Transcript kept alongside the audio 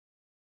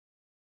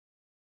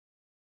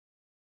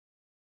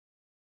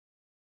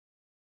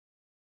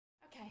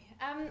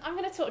I'm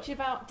going to talk to you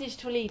about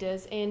digital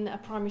leaders in a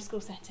primary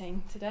school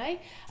setting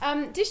today.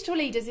 Digital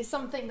leaders is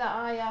something that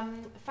I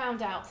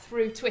found out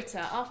through Twitter.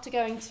 After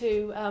going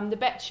to the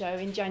BET show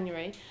in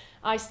January,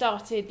 I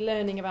started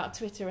learning about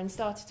Twitter and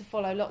started to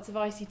follow lots of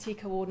ICT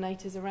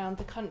coordinators around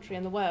the country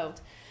and the world.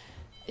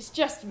 It's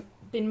just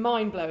been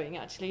mind-blowing,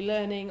 actually,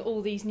 learning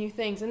all these new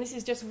things, and this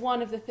is just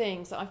one of the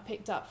things that I've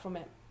picked up from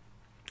it.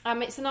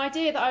 It's an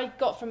idea that I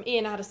got from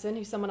Ian Addison,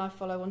 who's someone I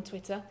follow on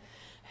Twitter,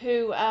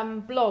 who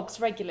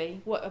blogs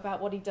regularly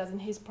about what he does in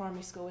his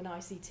primary school in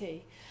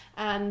ICT.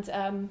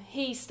 And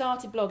he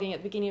started blogging at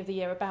the beginning of the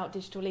year about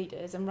digital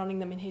leaders and running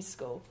them in his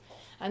school.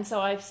 And so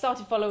I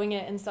started following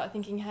it and started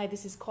thinking, hey,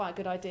 this is quite a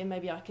good idea,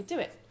 maybe I could do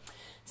it.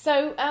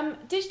 So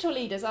digital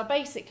leaders are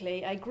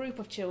basically a group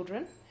of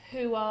children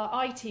who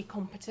are IT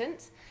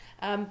competent,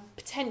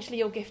 potentially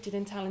you're gifted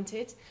and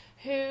talented,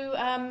 who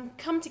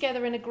come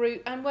together in a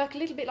group and work a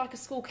little bit like a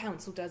school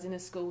council does in a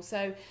school.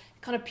 So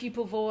kind of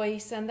pupil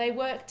voice, and they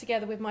work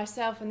together with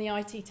myself and the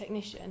IT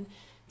technician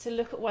to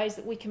look at ways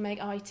that we can make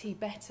IT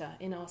better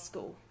in our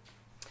school.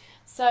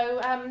 So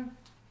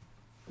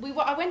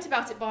I went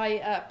about it by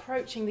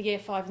approaching the year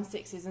 5 and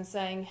 6s and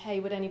saying,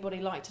 hey, would anybody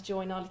like to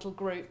join our little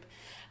group?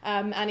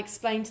 And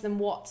explain to them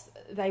what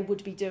they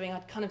would be doing.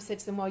 I'd kind of said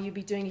to them, well, you'd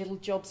be doing little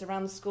jobs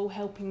around the school,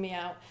 helping me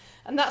out.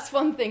 And that's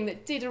one thing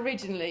that did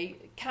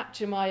originally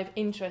capture my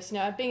interest. You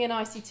know, being an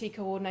ICT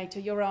coordinator,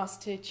 you're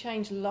asked to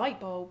change light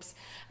bulbs,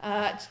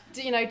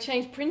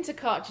 change printer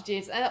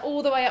cartridges,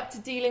 all the way up to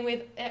dealing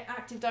with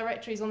Active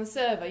Directories on the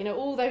server, you know,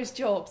 all those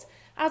jobs,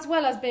 as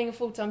well as being a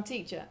full-time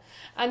teacher.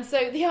 And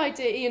so the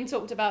idea Ian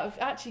talked about of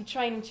actually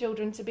training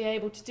children to be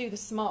able to do the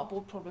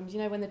smartboard problems, you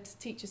know, when the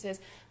teacher says,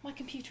 my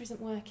computer isn't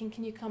working,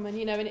 can you come and,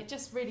 you know, and it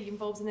just really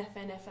involves an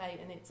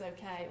FNF8 and it's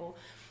okay, or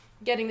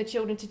getting the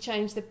children to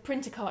change the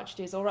printer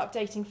cartridges or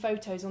updating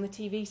photos on the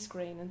TV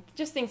screen and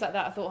just things like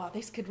that. I thought, oh,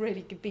 this could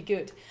really be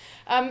good.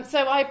 So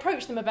I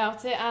approached them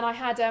about it, and I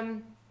had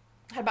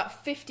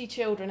about 50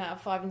 children out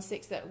of 5 and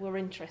 6 that were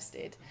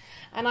interested.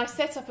 And I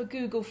set up a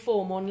Google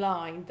form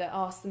online that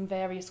asked them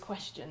various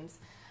questions.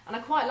 And I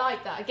quite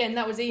like that. Again,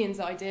 that was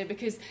Ian's idea,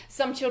 because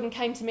some children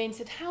came to me and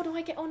said, how do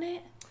I get on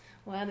it?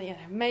 Well, you know,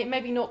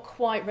 maybe not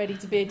quite ready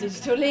to be a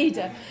digital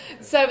leader.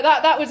 So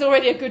that was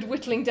already a good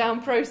whittling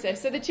down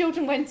process. So the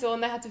children went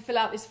on, they had to fill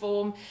out this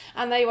form,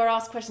 and they were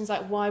asked questions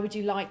like, why would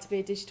you like to be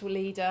a digital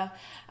leader?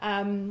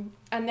 And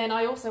then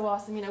I also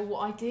asked them, you know,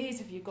 what ideas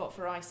have you got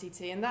for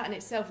ICT? And that in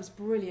itself was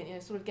brilliant, you know,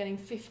 sort of getting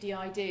 50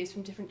 ideas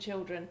from different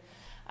children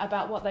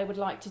about what they would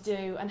like to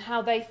do and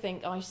how they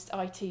think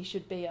IT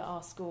should be at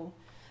our school.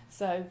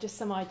 So just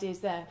some ideas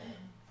there.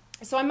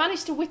 So I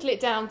managed to whittle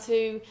it down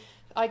to,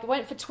 I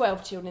went for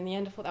 12 children in the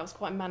end. I thought that was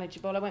quite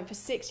manageable. I went for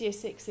 6 year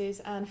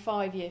 6s and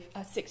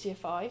 6 year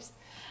 5s.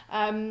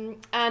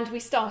 And we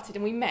started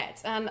and we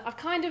met. And I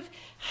kind of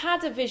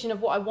had a vision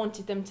of what I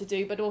wanted them to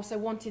do, but also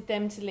wanted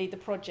them to lead the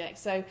project.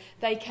 So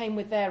they came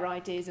with their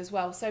ideas as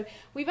well. So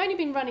we've only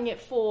been running it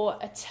for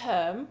a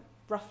term,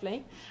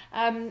 roughly.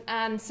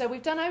 And so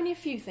we've done only a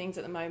few things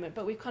at the moment,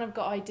 but we've kind of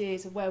got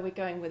ideas of where we're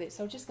going with it.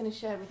 So I'm just going to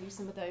share with you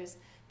some of those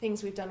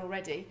things we've done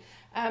already.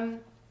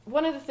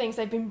 One of the things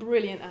they've been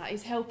brilliant at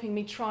is helping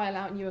me trial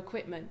out new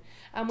equipment.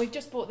 And we've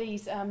just bought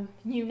these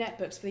new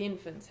netbooks for the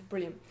infants.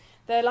 Brilliant.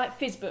 They're like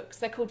Fizzbooks.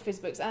 They're called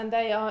Fizzbooks. And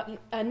they are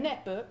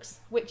netbooks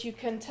which you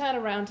can turn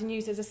around and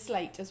use as a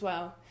slate as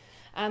well.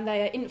 And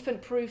they are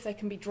infant-proof. They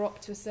can be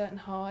dropped to a certain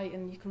height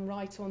and you can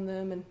write on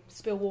them and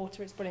spill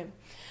water. It's brilliant.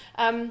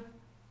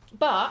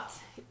 But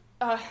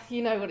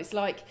you know what it's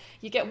like.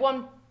 You get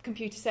one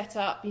computer set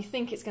up, you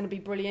think it's going to be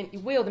brilliant, you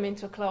wheel them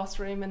into a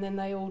classroom and then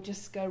they all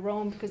just go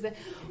wrong because they're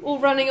all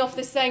running off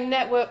the same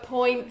network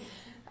point.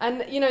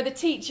 And, you know, the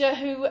teacher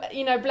who,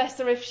 you know, bless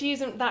her, if she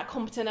isn't that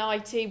competent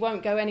at IT,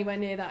 won't go anywhere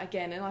near that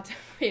again, and I don't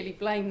really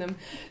blame them.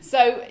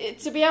 So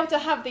to be able to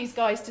have these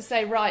guys to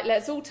say, right,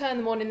 let's all turn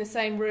them on in the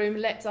same room,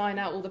 let's iron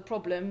out all the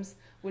problems,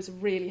 was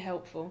really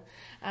helpful.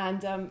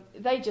 And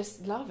they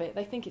just love it.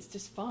 They think it's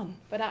just fun.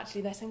 But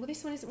actually they're saying, well,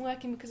 this one isn't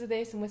working because of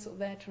this, and we're sort of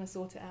there trying to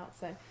sort it out.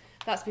 So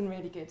that's been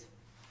really good.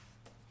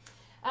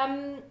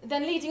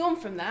 Then leading on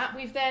from that,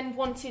 we've then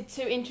wanted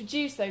to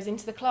introduce those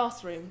into the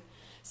classroom.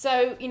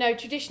 So, you know,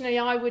 traditionally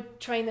I would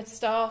train the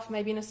staff,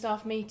 maybe in a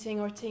staff meeting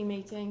or a team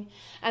meeting,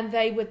 and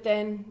they would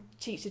then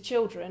teach the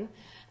children.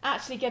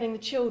 Actually getting the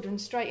children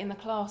straight in the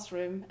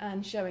classroom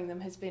and showing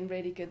them has been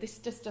really good. This is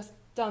just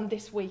done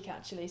this week,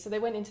 actually. So they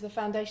went into the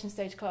foundation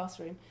stage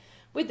classroom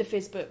with the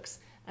Fizzbooks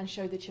and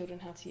showed the children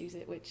how to use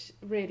it, which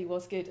really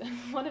was good.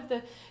 And one of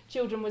the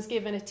children was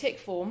given a tick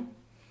form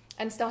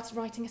and started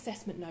writing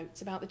assessment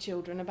notes about the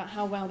children, about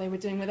how well they were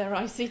doing with their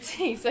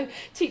ICT. So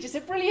teacher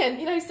said, brilliant,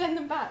 you know, send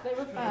them back, they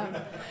were found.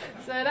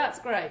 So that's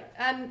great.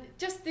 And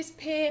just this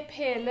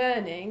peer-peer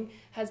learning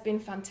has been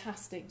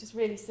fantastic, just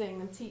really seeing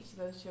them teach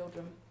those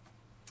children.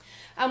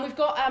 And we've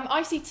got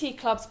ICT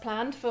clubs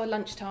planned for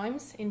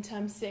lunchtimes in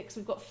term 6.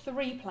 We've got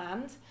 3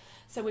 planned.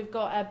 So we've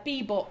got a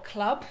Bebop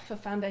club for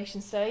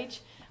foundation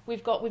stage.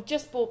 We've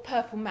just bought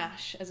Purple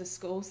Mash as a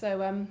school,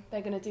 so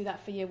they're going to do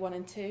that for year 1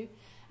 and 2.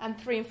 And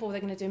 3 and 4,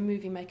 they're going to do a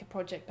movie maker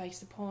project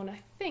based upon, I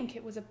think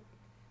it was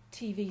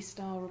TV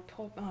star or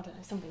pop, I don't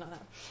know, something like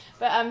that.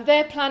 But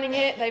they're planning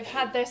it. They've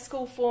had their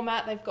school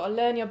format. They've got a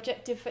learning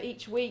objective for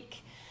each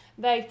week.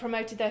 They've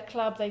promoted their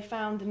club. They've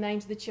found the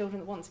names of the children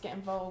that want to get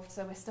involved.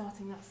 So we're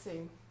starting that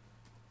soon.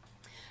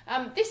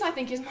 This, I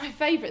think, is my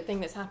favourite thing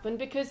that's happened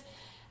because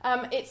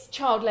it's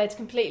child-led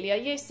completely. A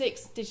Year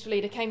 6 digital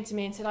leader came to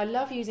me and said, I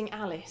love using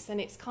Alice,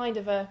 and it's kind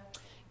of a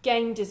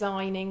game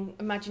designing,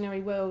 imaginary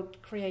world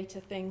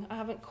creator thing. I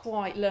haven't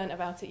quite learnt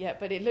about it yet,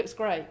 but it looks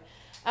great.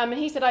 And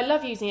he said, I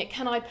love using it.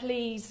 Can I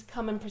please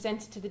come and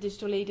present it to the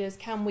digital leaders?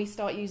 Can we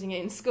start using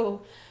it in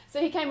school? So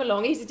he came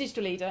along. He's a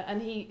digital leader,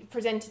 and he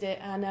presented it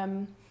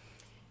and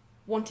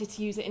wanted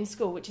to use it in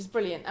school, which is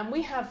brilliant. And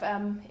we have,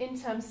 in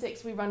Term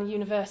 6, we run a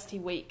university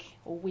week,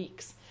 or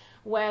weeks,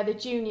 where the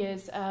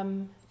juniors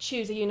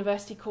choose a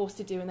university course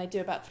to do, and they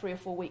do about 3 or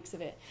 4 weeks of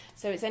it.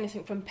 So it's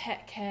anything from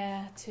pet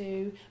care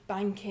to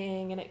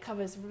banking, and it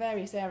covers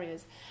various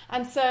areas.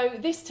 And so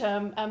this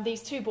term,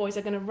 these 2 boys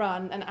are going to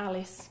run an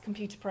Alice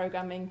computer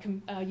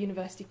programming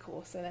university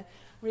course, so they're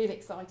really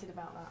excited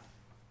about that.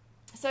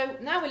 So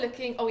now we're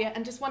looking, oh yeah,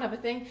 and just one other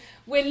thing,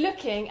 we're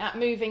looking at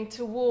moving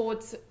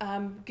towards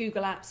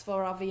Google Apps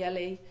for our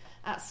VLE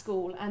at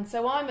school, and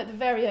so I'm at the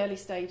very early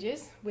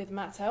stages with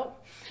Matt's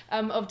help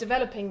of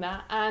developing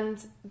that,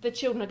 and the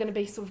children are going to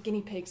be sort of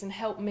guinea pigs and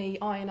help me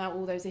iron out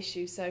all those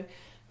issues. So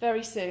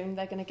very soon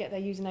they're going to get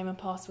their username and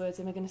passwords,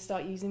 and we're going to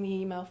start using the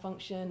email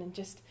function and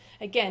just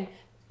again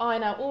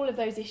iron out all of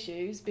those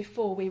issues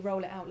before we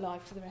roll it out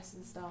live to the rest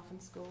of the staff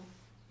and school.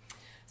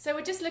 So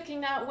we're just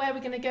looking now at where we're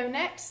going to go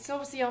next. So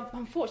obviously,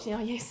 unfortunately,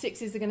 our Year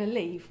 6s are going to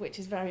leave, which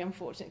is very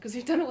unfortunate because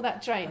we've done all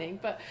that training.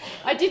 But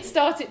I did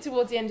start it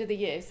towards the end of the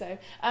year. So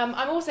I'm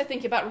also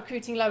thinking about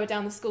recruiting lower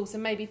down the school, so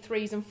maybe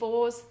 3s and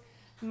 4s,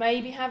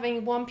 maybe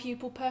having 1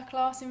 pupil per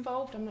class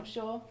involved, I'm not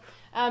sure.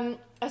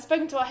 I've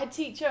spoken to our head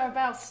teacher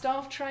about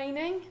staff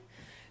training,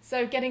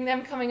 so getting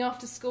them coming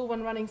after school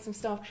and running some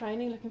staff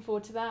training, looking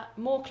forward to that.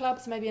 More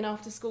clubs, maybe an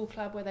after-school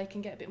club where they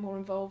can get a bit more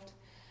involved.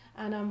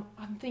 And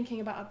I'm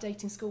thinking about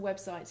updating school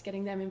websites,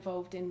 getting them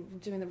involved in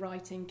doing the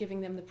writing, giving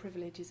them the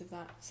privileges of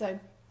that. So,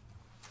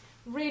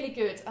 really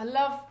good.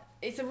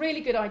 It's a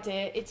really good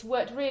idea. It's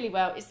worked really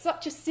well. It's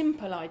such a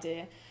simple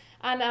idea.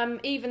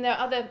 And even there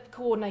are other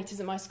coordinators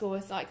at my school,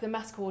 it's like the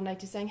maths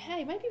coordinator saying,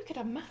 hey, maybe we could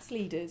have maths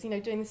leaders,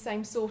 doing the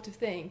same sort of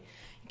thing,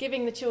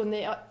 giving the children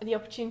the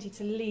opportunity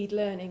to lead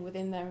learning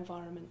within their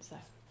environment. So,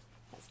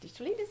 that's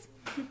digital leaders.